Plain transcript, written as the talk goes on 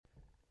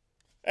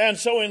And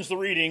so ends the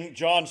reading,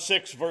 John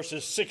 6,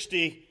 verses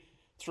 60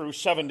 through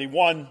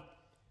 71.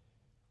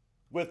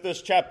 With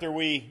this chapter,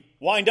 we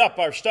wind up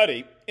our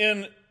study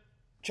in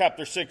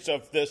chapter 6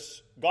 of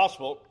this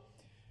gospel.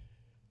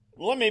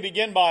 Let me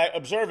begin by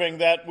observing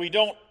that we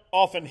don't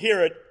often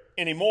hear it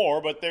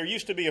anymore, but there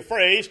used to be a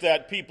phrase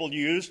that people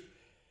used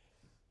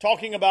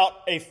talking about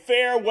a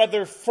fair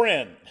weather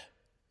friend.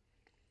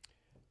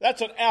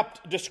 That's an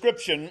apt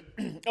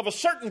description of a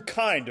certain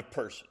kind of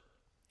person.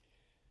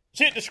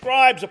 See, it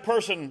describes a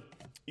person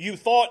you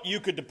thought you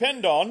could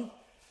depend on,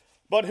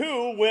 but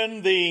who,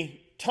 when the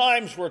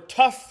times were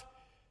tough,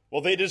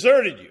 well, they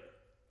deserted you.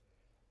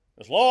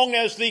 As long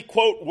as the,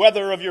 quote,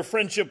 weather of your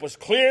friendship was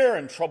clear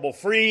and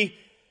trouble-free,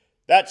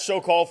 that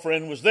so-called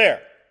friend was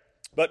there.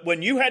 But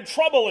when you had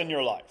trouble in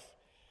your life,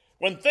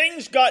 when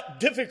things got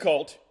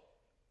difficult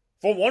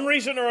for one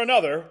reason or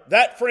another,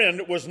 that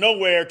friend was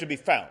nowhere to be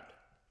found.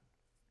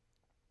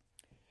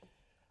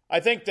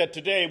 I think that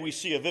today we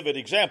see a vivid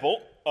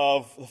example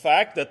of the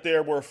fact that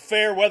there were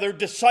fair-weather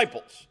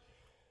disciples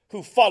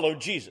who followed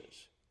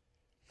Jesus.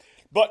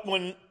 But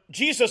when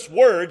Jesus'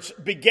 words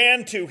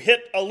began to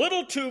hit a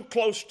little too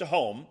close to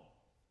home,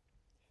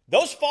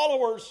 those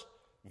followers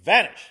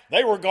vanished.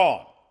 They were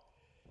gone.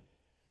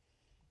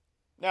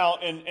 Now,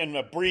 in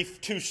a brief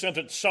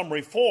two-sentence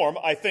summary form,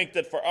 I think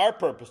that for our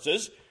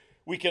purposes,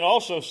 we can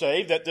also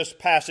say that this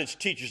passage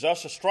teaches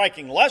us a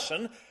striking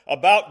lesson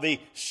about the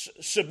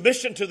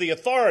submission to the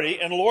authority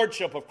and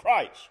lordship of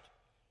Christ.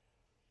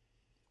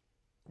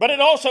 But it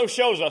also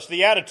shows us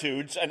the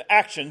attitudes and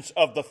actions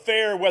of the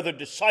fair-weather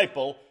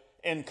disciple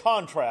in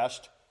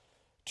contrast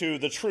to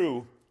the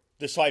true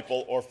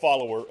disciple or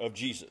follower of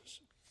Jesus.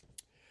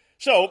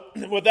 So,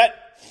 with that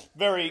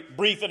very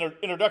brief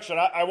introduction,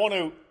 I want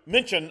to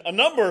mention a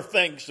number of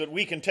things that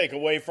we can take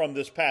away from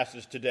this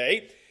passage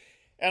today.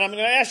 And I'm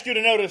going to ask you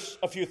to notice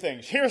a few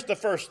things. Here's the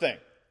first thing.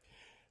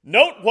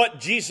 Note what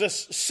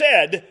Jesus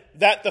said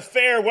that the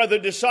fair-weather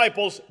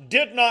disciples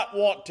did not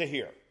want to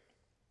hear.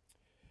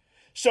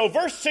 So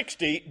verse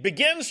 60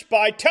 begins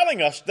by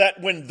telling us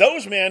that when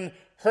those men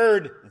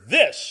heard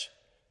this,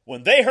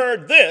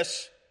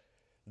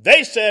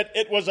 they said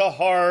it was a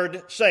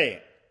hard saying.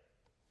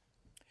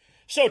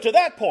 So to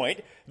that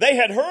point, they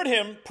had heard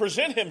him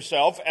present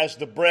himself as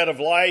the bread of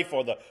life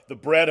or the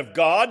bread of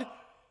God.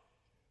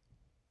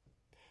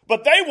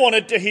 But they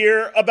wanted to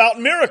hear about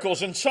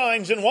miracles and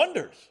signs and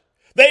wonders.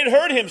 They had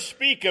heard him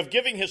speak of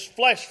giving his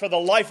flesh for the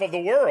life of the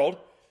world,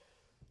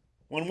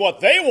 when what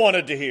they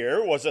wanted to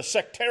hear was a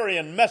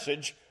sectarian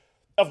message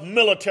of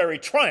military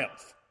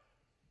triumph.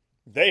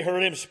 They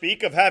heard him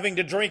speak of having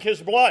to drink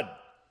his blood,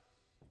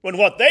 when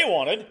what they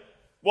wanted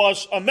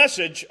was a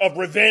message of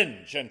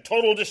revenge and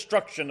total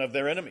destruction of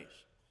their enemies.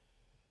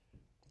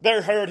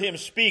 They heard him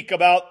speak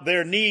about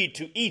their need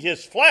to eat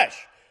his flesh,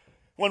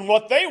 when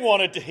what they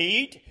wanted to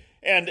eat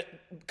and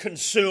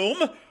consume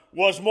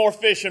was more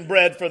fish and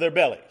bread for their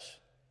bellies.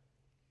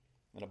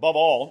 And above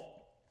all,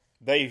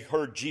 they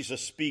heard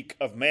Jesus speak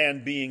of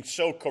man being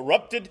so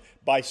corrupted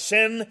by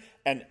sin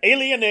and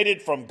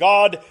alienated from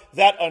God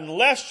that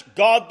unless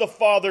God the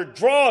Father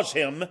draws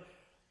him,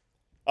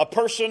 a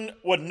person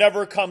would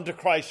never come to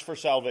Christ for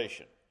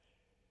salvation.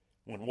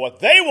 When what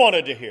they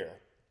wanted to hear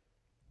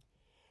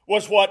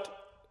was what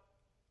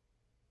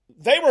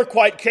they were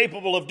quite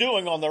capable of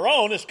doing on their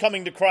own, is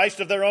coming to Christ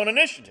of their own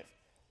initiative,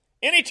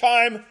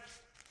 anytime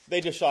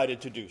they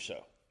decided to do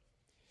so.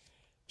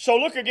 So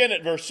look again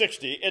at verse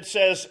 60. It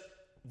says,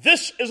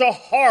 "This is a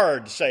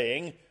hard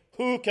saying.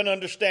 Who can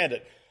understand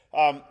it?"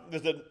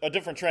 There's a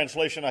different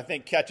translation, I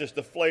think, catches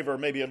the flavor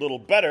maybe a little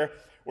better,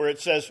 where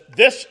it says,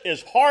 "This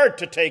is hard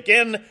to take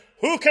in.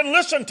 Who can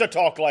listen to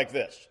talk like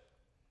this?"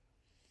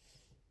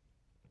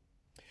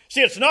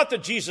 See, it's not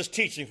that Jesus'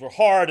 teachings were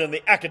hard in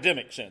the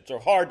academic sense,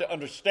 or hard to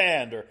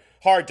understand, or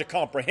hard to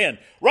comprehend.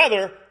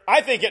 Rather,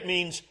 I think it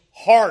means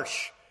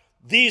harsh.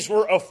 These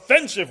were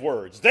offensive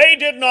words. They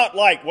did not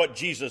like what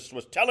Jesus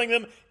was telling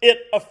them.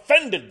 It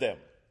offended them.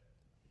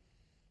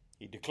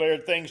 He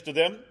declared things to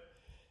them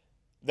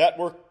that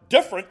were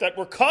different, that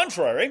were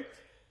contrary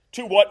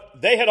to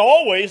what they had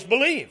always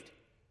believed.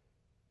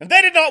 And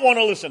they did not want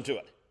to listen to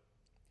it.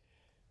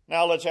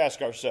 Now let's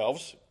ask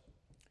ourselves,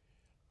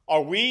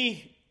 are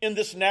we in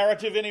this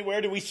narrative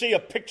anywhere? Do we see a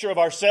picture of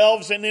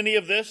ourselves in any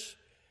of this?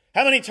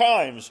 How many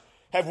times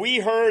have we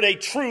heard a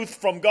truth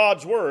from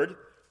God's word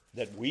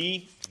that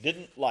we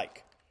didn't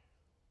like?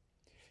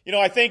 You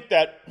know, I think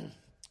that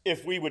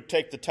if we would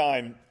take the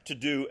time to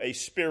do a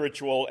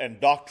spiritual and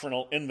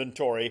doctrinal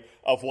inventory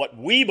of what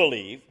we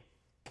believe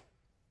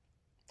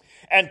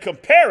and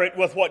compare it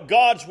with what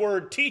God's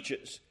word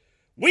teaches,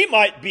 we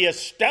might be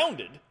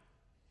astounded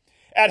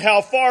at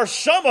how far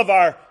some of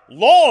our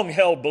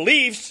long-held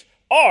beliefs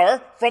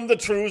are from the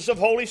truths of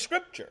Holy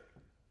Scripture.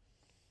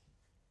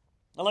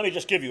 Now, let me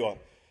just give you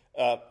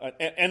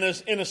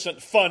an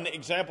innocent, fun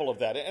example of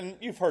that. And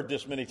you've heard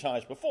this many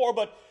times before,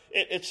 but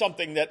it's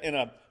something that in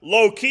a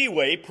low-key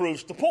way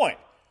proves the point.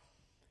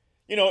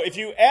 You know, if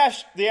you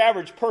ask the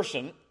average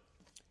person,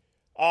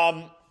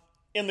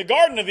 In the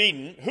Garden of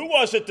Eden, who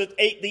was it that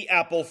ate the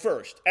apple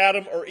first,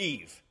 Adam or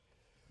Eve?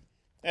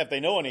 If they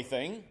know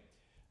anything,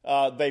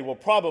 they will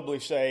probably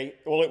say,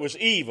 well, it was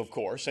Eve, of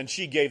course, and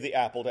she gave the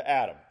apple to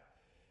Adam.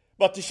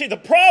 But you see, the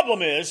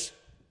problem is,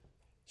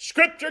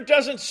 Scripture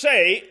doesn't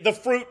say the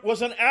fruit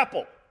was an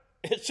apple.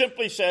 It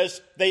simply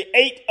says they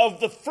ate of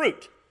the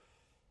fruit.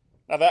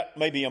 Now, that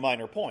may be a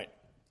minor point,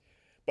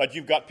 but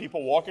you've got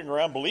people walking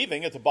around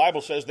believing that the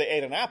Bible says they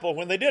ate an apple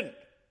when they didn't.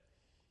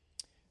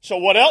 So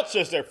what else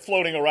is there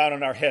floating around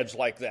in our heads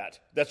like that?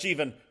 That's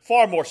even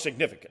far more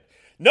significant.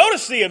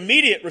 Notice the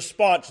immediate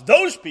response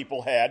those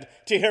people had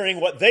to hearing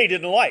what they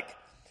didn't like.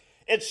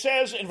 It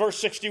says in verse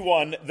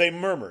 61, they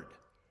murmured.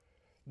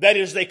 That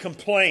is, they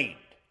complained.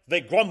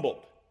 They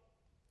grumbled.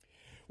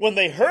 When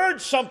they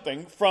heard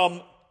something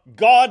from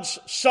God's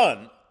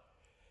Son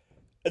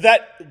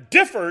that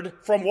differed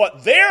from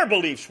what their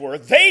beliefs were,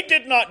 they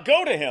did not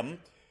go to him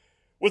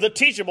with a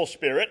teachable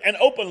spirit and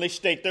openly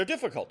state their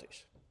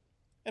difficulties.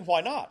 And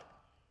why not?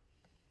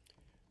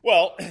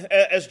 Well,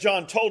 as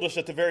John told us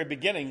at the very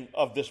beginning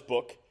of this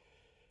book,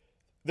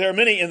 there are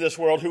many in this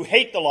world who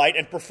hate the light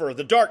and prefer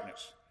the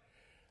darkness.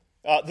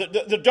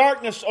 The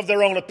darkness of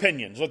their own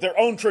opinions, of their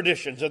own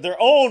traditions, of their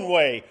own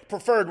way,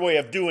 preferred way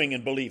of doing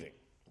and believing.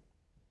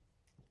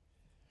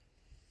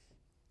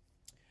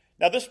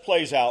 Now, this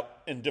plays out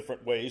in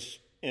different ways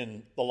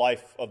in the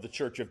life of the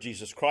Church of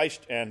Jesus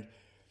Christ, and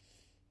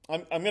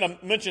I'm going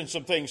to mention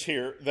some things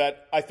here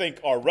that I think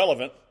are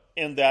relevant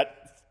in that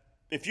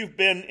if you've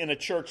been in a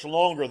church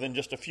longer than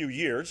just a few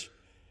years,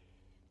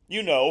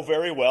 you know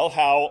very well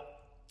how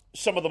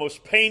some of the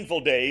most painful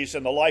days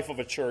in the life of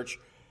a church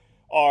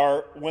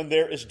are when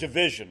there is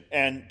division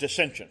and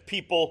dissension.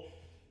 People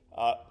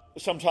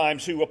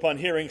sometimes who, upon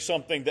hearing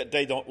something that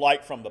they don't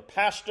like from the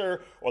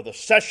pastor or the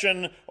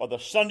session or the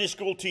Sunday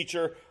school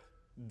teacher,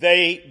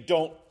 they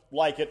don't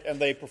like it and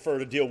they prefer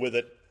to deal with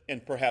it in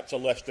perhaps a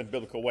less than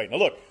biblical way. Now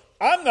look,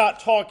 I'm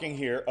not talking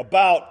here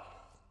about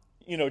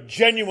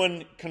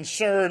genuine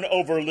concern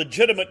over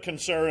legitimate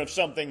concern of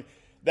something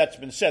that's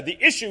been said.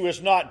 The issue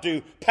is not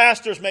do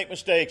pastors make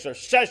mistakes or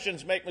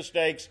sessions make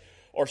mistakes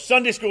or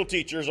Sunday school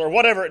teachers or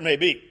whatever it may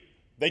be.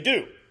 They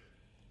do.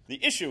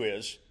 The issue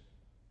is,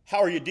 how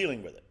are you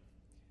dealing with it?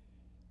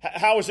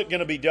 How is it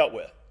going to be dealt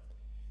with?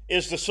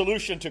 Is the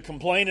solution to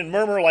complain and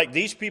murmur like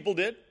these people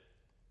did?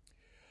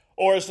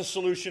 Or is the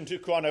solution to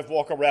kind of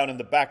walk around in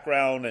the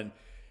background and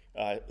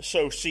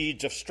sow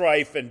seeds of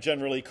strife and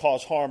generally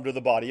cause harm to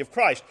the body of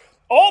Christ?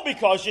 All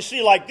because, you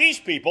see, like these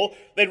people,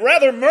 they'd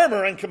rather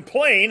murmur and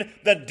complain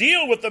than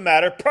deal with the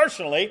matter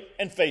personally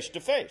and face to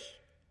face.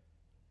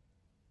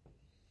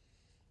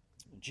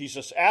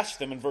 Jesus asked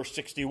them in verse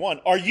 61,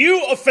 "Are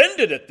you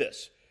offended at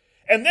this?"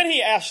 And then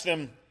he asked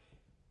them,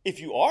 "If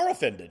you are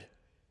offended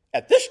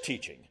at this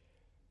teaching,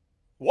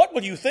 what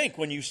will you think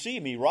when you see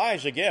me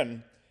rise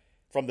again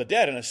from the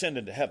dead and ascend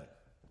into heaven?"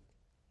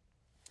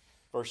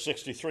 Verse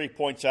 63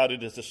 points out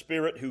it is the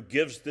Spirit who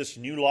gives this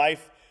new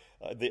life,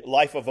 the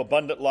life of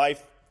abundant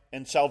life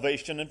and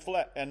salvation and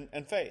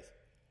faith.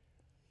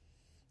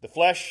 The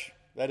flesh,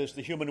 that is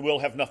the human will,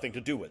 have nothing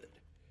to do with it.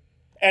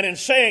 And in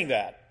saying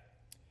that,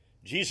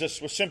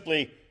 Jesus was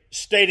simply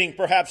stating,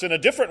 perhaps in a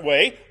different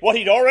way, what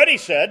he'd already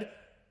said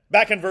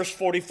back in verse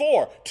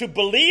 44. To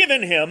believe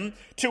in him,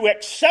 to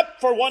accept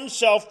for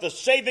oneself the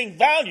saving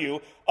value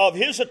of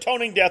his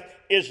atoning death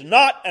is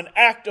not an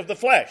act of the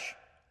flesh.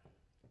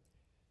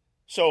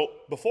 So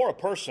before a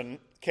person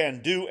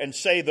can do and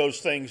say those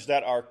things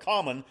that are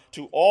common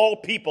to all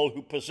people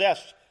who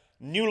possess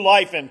new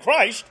life in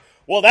Christ,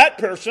 well, that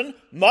person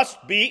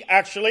must be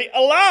actually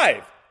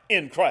alive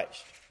in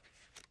Christ.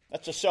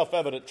 That's a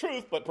self-evident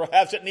truth, but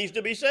perhaps it needs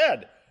to be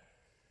said.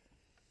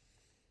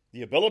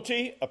 The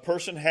ability a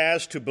person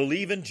has to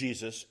believe in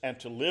Jesus and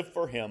to live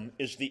for him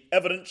is the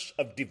evidence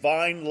of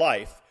divine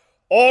life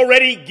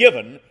already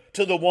given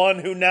to the one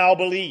who now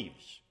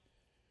believes.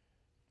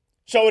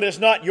 So it is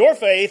not your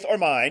faith or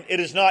mine, it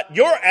is not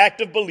your act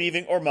of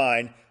believing or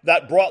mine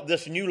that brought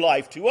this new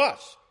life to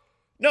us.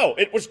 No,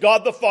 it was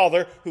God the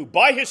Father who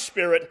by his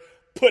Spirit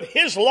put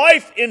his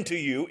life into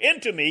you,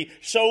 into me,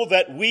 so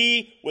that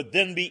we would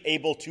then be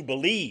able to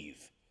believe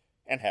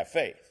and have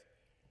faith.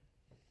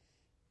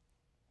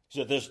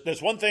 So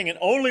there's one thing and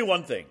only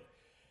one thing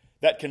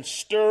that can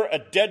stir a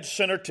dead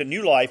sinner to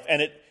new life,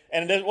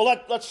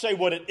 let's say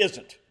what it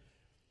isn't.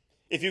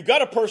 If you've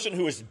got a person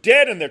who is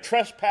dead in their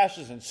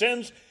trespasses and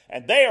sins,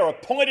 and they are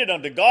appointed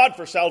unto God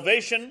for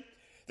salvation,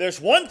 there's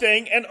one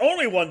thing and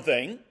only one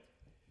thing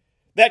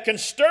that can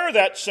stir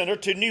that sinner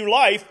to new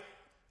life.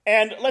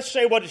 And let's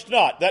say what it's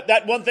not.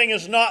 That one thing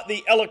is not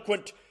the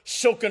eloquent,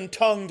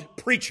 silken-tongued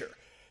preacher.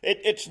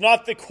 It's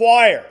not the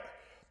choir.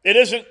 It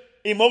isn't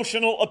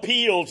emotional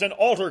appeals and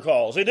altar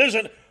calls. It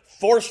isn't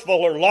forceful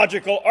or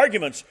logical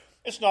arguments.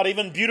 It's not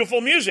even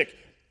beautiful music.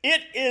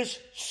 It is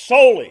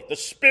solely the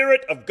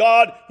Spirit of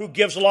God who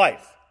gives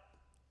life.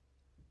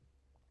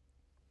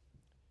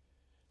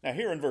 Now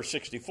here in verse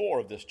 64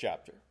 of this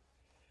chapter,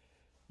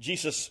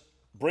 Jesus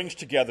brings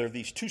together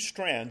these two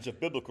strands of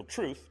biblical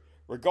truth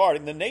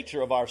regarding the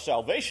nature of our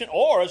salvation,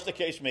 or, as the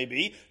case may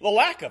be, the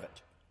lack of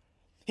it.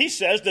 He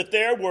says that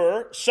there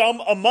were some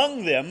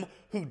among them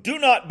who do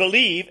not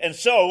believe, and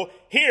so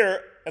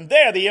here and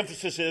there the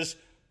emphasis is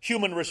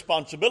human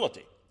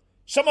responsibility.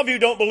 Some of you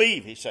don't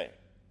believe, he's saying.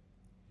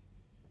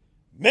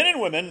 Men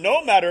and women,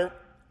 no matter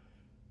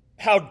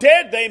how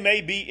dead they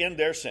may be in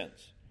their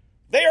sins,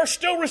 they are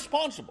still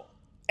responsible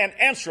and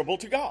answerable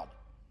to God.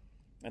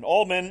 And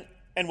all men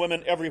and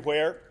women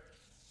everywhere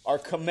are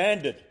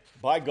commanded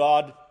by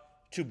God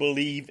to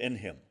believe in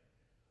him.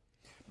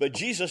 But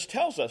Jesus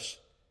tells us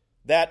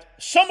that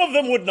some of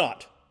them would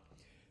not.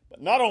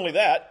 But not only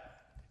that,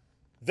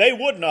 they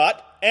would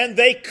not and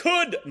they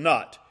could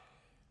not.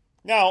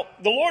 Now,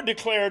 the Lord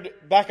declared,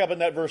 back up in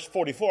that verse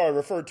 44 I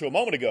referred to a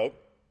moment ago.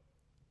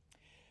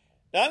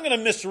 Now, I'm going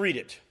to misread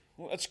it.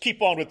 Let's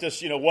keep on with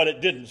this, what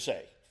it didn't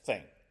say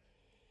thing.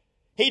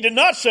 He did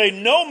not say,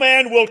 no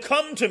man will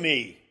come to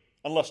me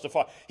unless the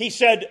Father. He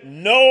said,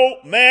 no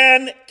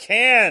man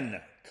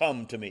can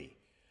come to me.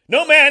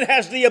 No man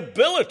has the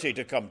ability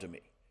to come to me.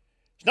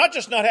 It's not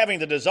just not having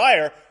the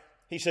desire.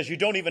 He says you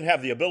don't even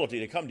have the ability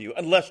to come to you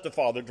unless the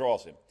Father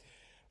draws him.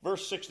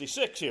 Verse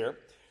 66 here,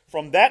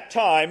 from that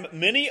time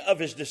many of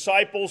his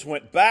disciples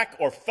went back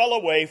or fell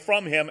away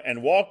from him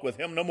and walked with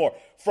him no more.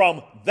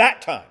 From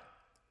that time.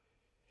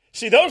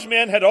 See, those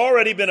men had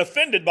already been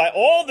offended by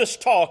all this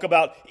talk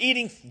about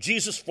eating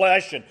Jesus'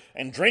 flesh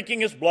and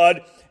drinking his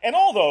blood. And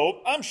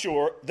although I'm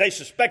sure they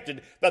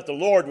suspected that the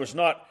Lord was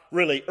not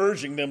really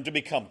urging them to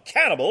become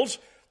cannibals,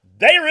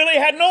 they really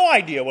had no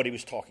idea what he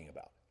was talking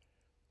about.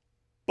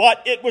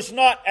 But it was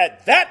not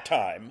at that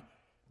time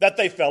that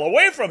they fell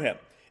away from him.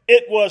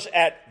 It was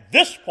at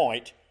this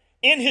point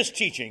in his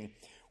teaching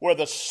where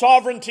the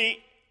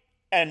sovereignty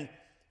and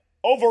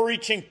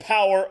overreaching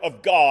power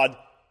of God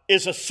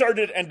is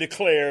asserted and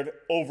declared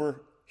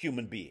over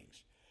human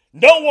beings.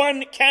 No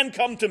one can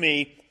come to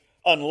me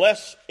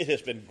unless it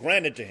has been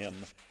granted to him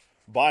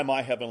by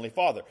my heavenly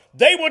Father.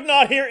 They would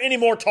not hear any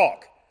more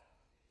talk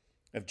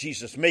of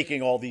Jesus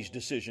making all these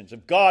decisions,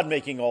 of God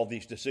making all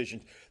these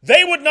decisions.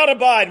 They would not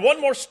abide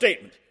one more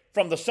statement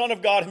from the Son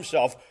of God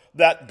himself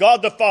that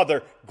God the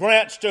Father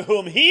grants to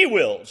whom he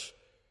wills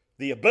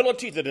the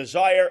ability, the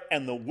desire,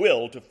 and the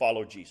will to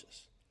follow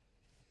Jesus.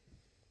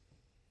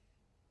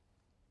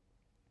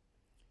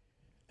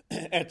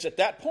 And it's at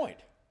that point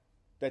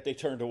that they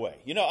turned away.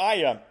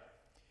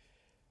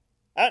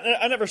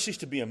 I never cease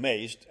to be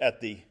amazed at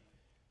the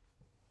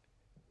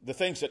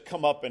things that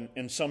come up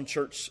in some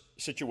church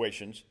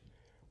situations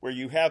where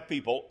you have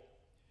people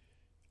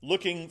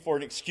looking for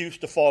an excuse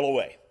to fall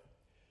away,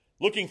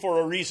 looking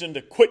for a reason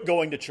to quit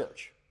going to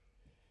church.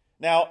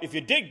 Now, if you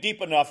dig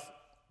deep enough,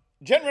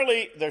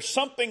 generally there's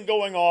something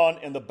going on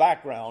in the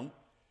background,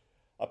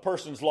 a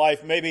person's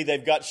life. Maybe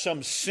they've got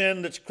some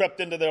sin that's crept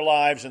into their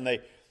lives and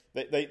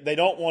they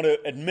don't want to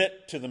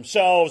admit to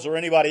themselves or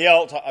anybody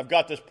else, I've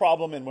got this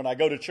problem, and when I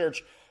go to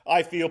church,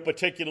 I feel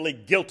particularly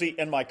guilty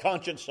in my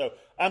conscience, so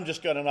I'm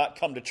just going to not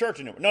come to church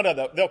anymore. No,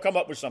 they'll come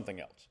up with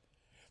something else.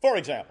 For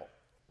example,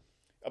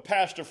 a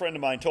pastor friend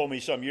of mine told me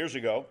some years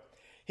ago,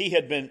 he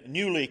had been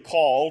newly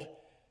called,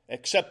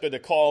 accepted a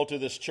call to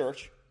this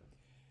church,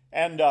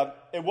 and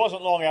it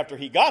wasn't long after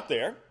he got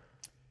there,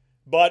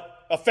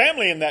 but a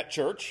family in that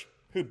church,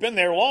 who'd been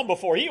there long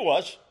before he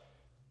was,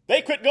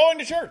 they quit going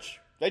to church.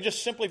 They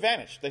just simply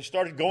vanished. They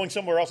started going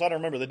somewhere else. I don't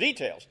remember the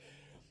details.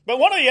 But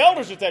one of the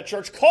elders at that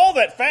church called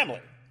that family.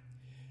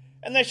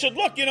 And they said,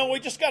 look, we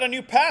just got a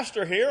new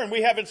pastor here, and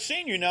we haven't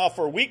seen you now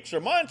for weeks or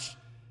months.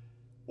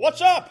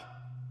 What's up?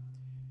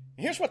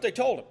 And here's what they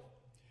told him.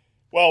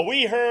 Well,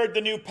 we heard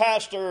the new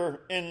pastor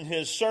in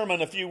his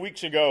sermon a few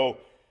weeks ago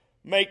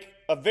make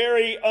a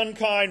very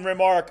unkind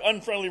remark,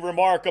 unfriendly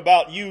remark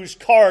about used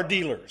car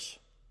dealers.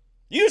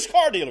 Used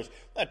car dealers.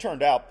 That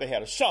turned out they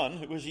had a son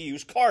who was a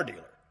used car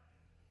dealer.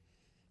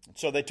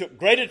 So they took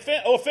great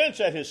offense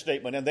at his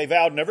statement, and they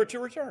vowed never to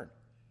return.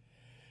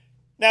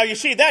 Now, you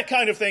see, that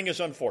kind of thing is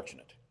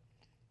unfortunate.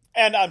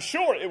 And I'm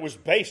sure it was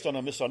based on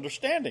a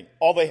misunderstanding.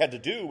 All they had to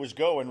do was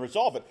go and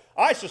resolve it.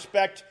 I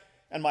suspect,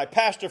 and my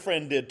pastor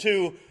friend did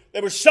too,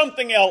 there was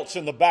something else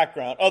in the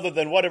background other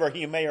than whatever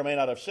he may or may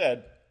not have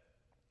said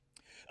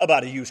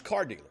about a used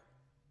car dealer.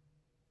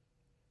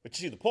 But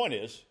you see, the point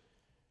is,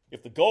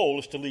 if the goal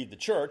is to lead the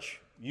church,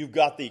 you've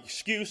got the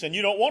excuse, and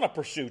you don't want to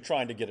pursue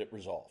trying to get it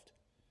resolved.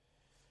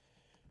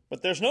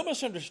 But there's no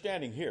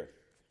misunderstanding here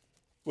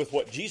with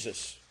what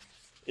Jesus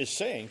is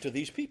saying to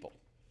these people.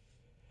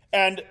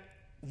 And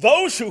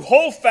those who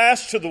hold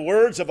fast to the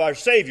words of our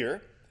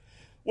Savior,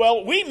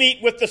 well, we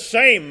meet with the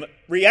same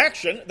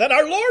reaction that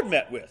our Lord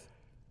met with.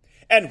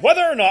 And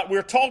whether or not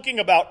we're talking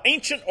about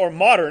ancient or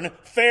modern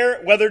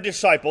fair-weather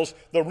disciples,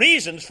 the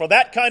reasons for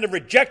that kind of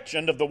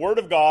rejection of the Word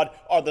of God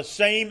are the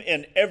same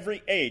in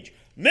every age.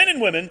 Men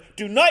and women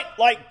do not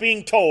like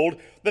being told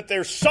that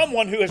there's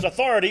someone who has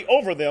authority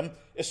over them,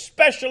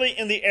 especially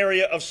in the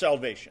area of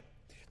salvation.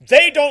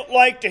 They don't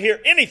like to hear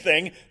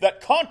anything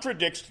that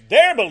contradicts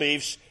their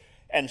beliefs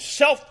and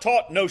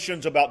self-taught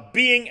notions about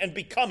being and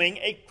becoming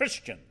a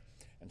Christian.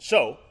 And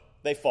so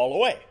they fall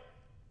away.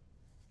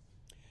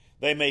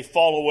 They may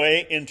fall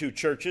away into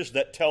churches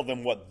that tell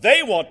them what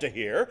they want to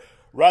hear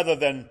rather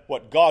than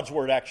what God's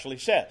Word actually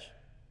says.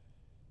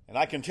 And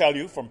I can tell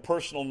you from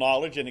personal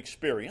knowledge and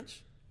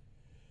experience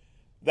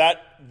that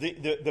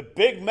the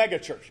big mega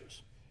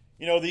churches,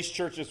 these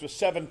churches with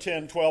 7,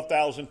 10,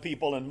 12,000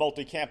 people and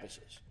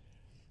multi-campuses.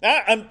 Now,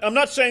 I'm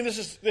not saying this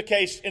is the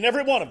case in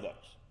every one of those.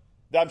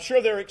 I'm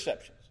sure there are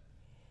exceptions.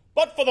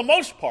 But for the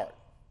most part,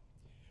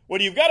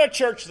 when you've got a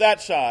church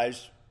that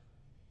size,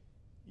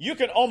 you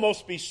can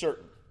almost be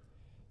certain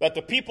that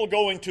the people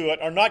going to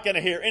it are not going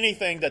to hear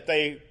anything that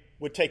they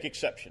would take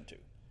exception to,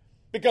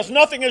 because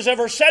nothing is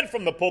ever said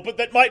from the pulpit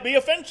that might be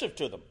offensive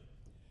to them.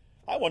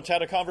 I once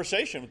had a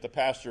conversation with the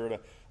pastor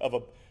of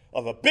one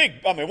of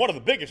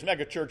the biggest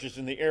mega churches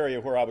in the area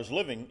where I was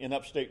living in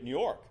upstate New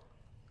York.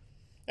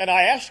 And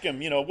I asked him,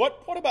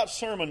 what about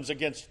sermons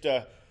against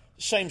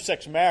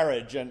same-sex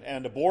marriage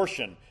and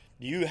abortion?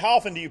 How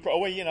often do you pray?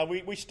 Well,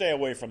 we stay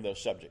away from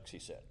those subjects, he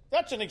said.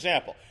 That's an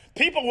example.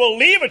 People will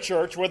leave a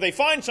church where they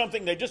find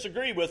something they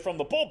disagree with from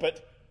the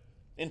pulpit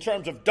in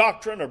terms of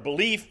doctrine or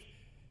belief,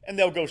 and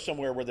they'll go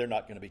somewhere where they're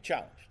not going to be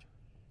challenged.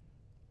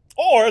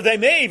 Or they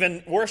may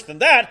even, worse than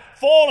that,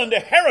 fall into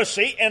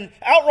heresy and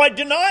outright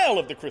denial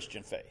of the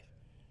Christian faith.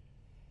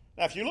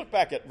 Now, if you look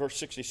back at verse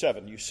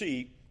 67, you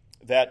see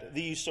that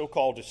these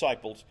so-called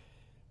disciples,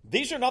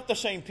 these are not the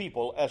same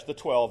people as the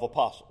 12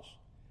 apostles.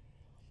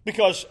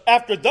 Because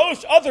after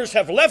those others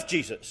have left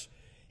Jesus,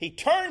 he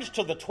turns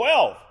to the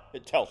 12,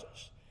 it tells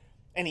us,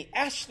 and he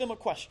asks them a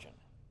question.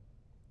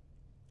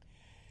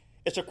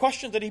 It's a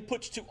question that he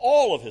puts to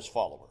all of his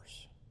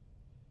followers.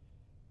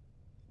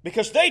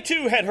 Because they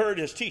too had heard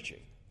his teaching,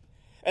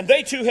 and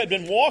they too had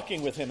been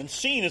walking with him and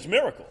seen his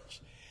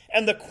miracles.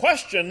 And the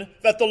question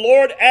that the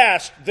Lord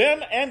asked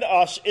them and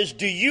us is,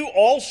 do you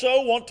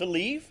also want to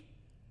leave?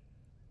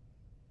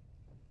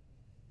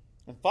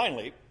 And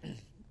finally,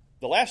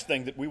 the last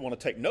thing that we want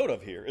to take note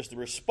of here is the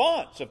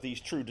response of these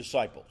true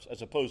disciples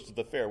as opposed to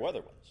the fair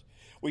weather ones.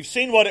 We've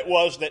seen what it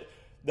was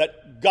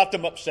that got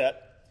them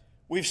upset.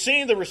 We've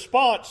seen the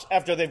response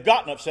after they've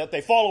gotten upset.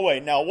 They fall away.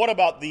 Now, what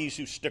about these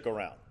who stick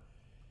around?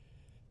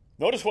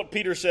 Notice what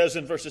Peter says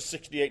in verses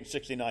 68 and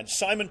 69.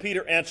 Simon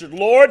Peter answered,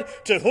 Lord,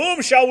 to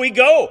whom shall we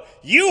go?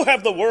 You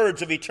have the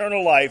words of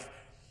eternal life.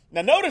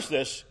 Now notice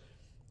this.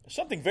 There's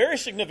something very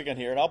significant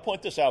here, and I'll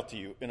point this out to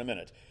you in a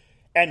minute.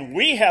 And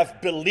we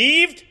have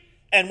believed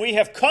and we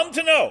have come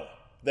to know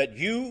that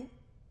you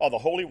are the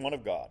Holy One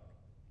of God.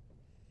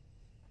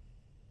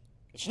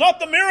 It's not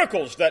the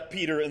miracles that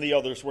Peter and the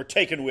others were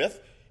taken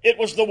with. It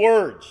was the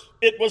words.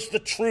 It was the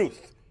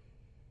truth.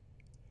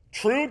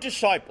 True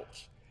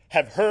disciples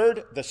have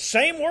heard the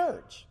same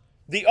words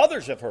the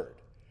others have heard,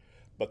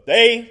 but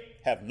they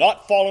have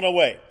not fallen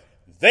away.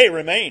 They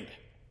remained.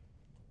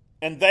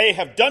 And they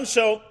have done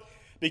so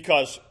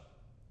because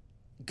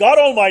God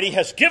Almighty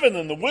has given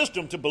them the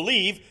wisdom to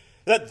believe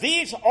that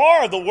these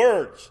are the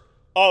words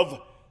of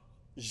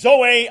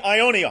Zoe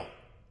Ionia,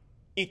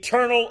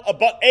 eternal,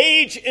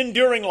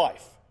 age-enduring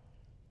life.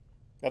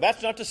 Now,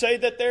 that's not to say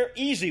that they're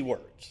easy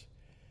words,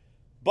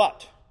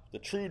 but the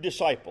true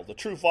disciple, the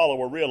true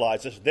follower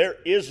realizes there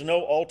is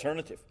no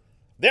alternative.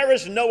 There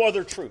is no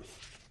other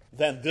truth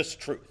than this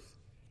truth.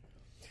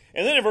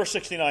 And then in verse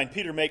 69,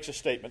 Peter makes a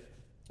statement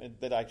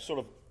that I sort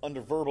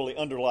of verbally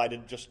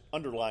underlined just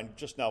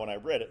now when I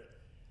read it.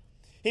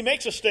 He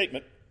makes a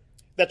statement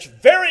that's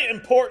very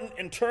important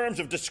in terms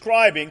of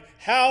describing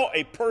how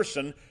a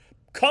person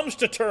comes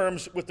to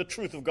terms with the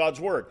truth of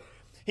God's word.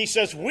 He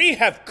says, we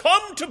have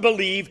come to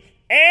believe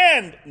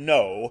and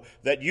know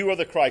that you are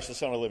the Christ, the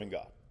Son of the living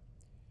God.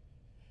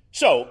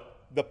 So,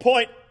 the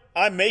point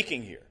I'm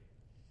making here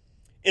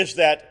is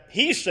that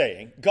he's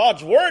saying,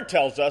 God's word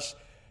tells us,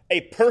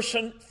 a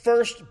person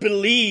first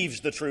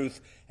believes the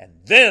truth and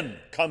then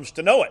comes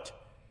to know it.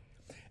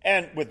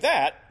 And with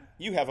that,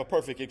 you have a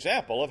perfect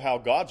example of how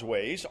God's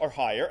ways are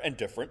higher and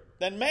different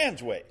than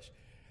man's ways.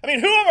 I mean,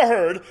 who ever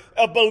heard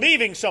of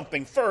believing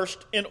something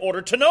first in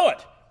order to know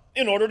it,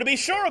 in order to be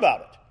sure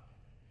about it?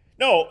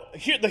 No,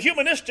 the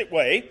humanistic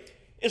way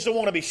is to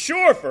want to be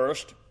sure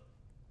first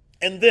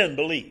and then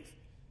believe.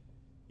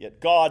 Yet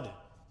God,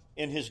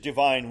 in his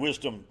divine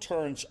wisdom,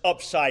 turns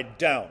upside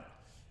down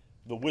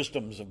the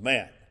wisdoms of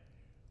man.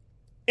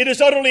 It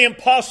is utterly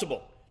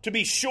impossible to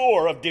be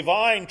sure of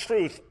divine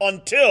truth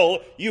until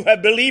you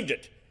have believed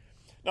it.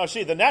 Now,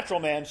 see, the natural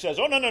man says,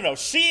 oh, no,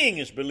 seeing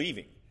is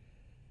believing.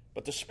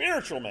 But the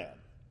spiritual man,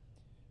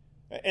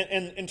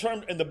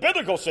 in the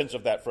biblical sense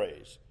of that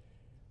phrase,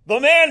 the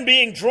man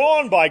being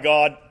drawn by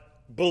God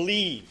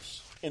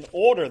believes in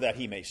order that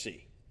he may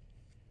see.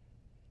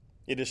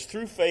 It is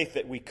through faith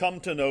that we come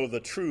to know the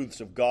truths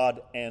of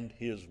God and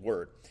his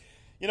word.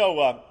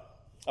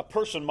 A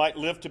person might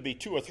live to be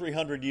 200 or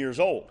 300 years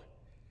old,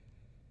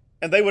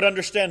 and they would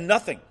understand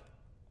nothing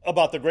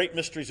about the great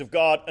mysteries of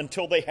God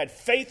until they had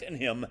faith in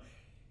him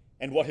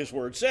and what his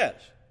word says.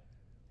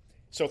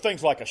 So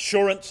things like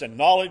assurance and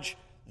knowledge,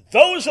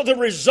 those are the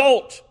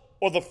result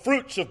or the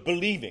fruits of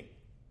believing,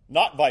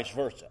 not vice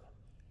versa.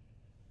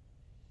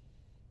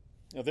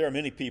 Now, there are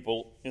many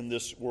people in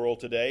this world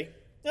today,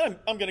 and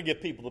I'm going to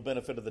give people the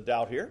benefit of the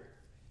doubt here.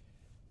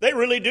 They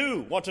really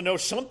do want to know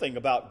something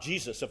about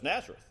Jesus of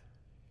Nazareth.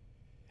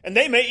 And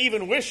they may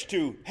even wish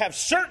to have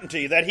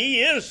certainty that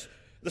he is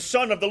the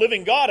Son of the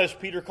living God, as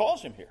Peter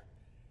calls him here.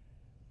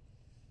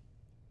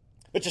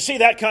 But you see,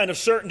 that kind of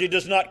certainty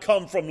does not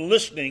come from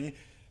listening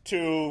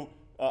to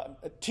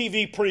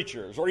TV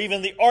preachers or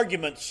even the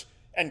arguments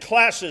and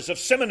classes of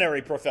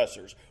seminary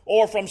professors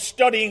or from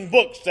studying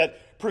books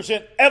that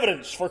present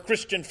evidence for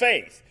Christian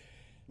faith.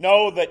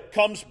 No, that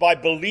comes by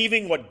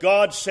believing what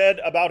God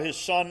said about his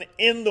Son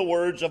in the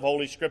words of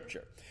Holy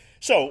Scripture.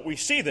 So we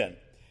see then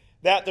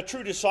that the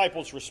true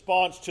disciples'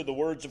 response to the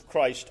words of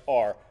Christ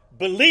are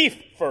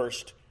belief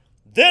first,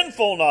 then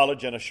full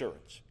knowledge and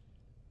assurance.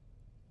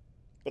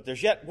 But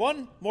there's yet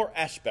one more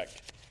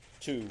aspect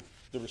to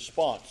the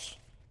response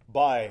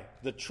by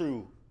the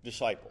true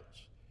disciples.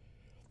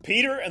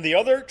 Peter and the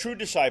other true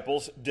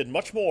disciples did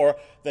much more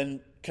than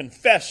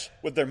confess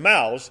with their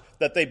mouths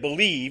that they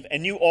believe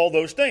and knew all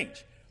those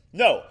things.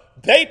 No,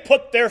 they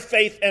put their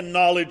faith and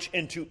knowledge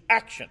into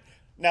action.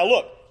 Now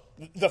look,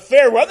 the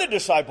fair weather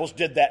disciples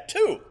did that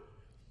too.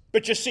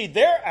 But you see,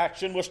 their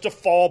action was to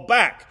fall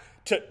back,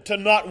 to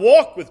not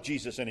walk with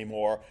Jesus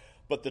anymore.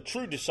 But the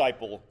true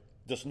disciple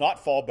does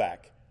not fall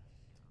back.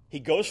 He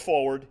goes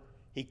forward.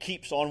 He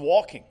keeps on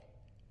walking.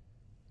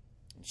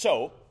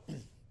 So,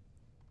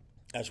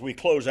 as we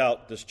close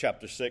out this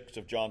chapter 6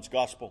 of John's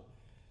Gospel,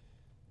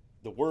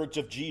 the words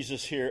of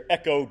Jesus here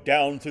echo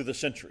down through the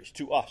centuries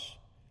to us.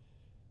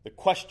 The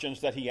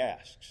questions that he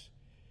asks.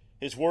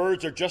 His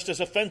words are just as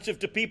offensive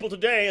to people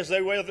today as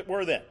they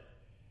were then.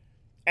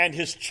 And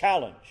his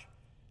challenge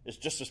is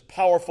just as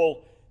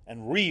powerful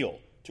and real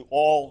to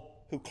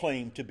all who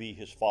claim to be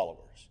his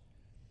followers.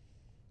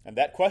 And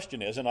that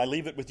question is, and I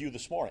leave it with you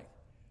this morning,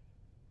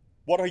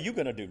 what are you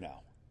going to do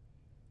now?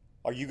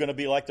 Are you going to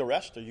be like the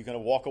rest? Are you going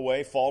to walk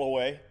away, fall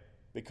away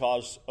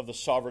because of the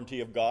sovereignty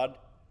of God?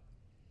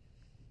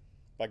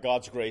 By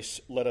God's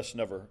grace, let us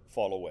never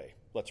fall away.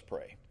 Let's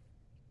pray.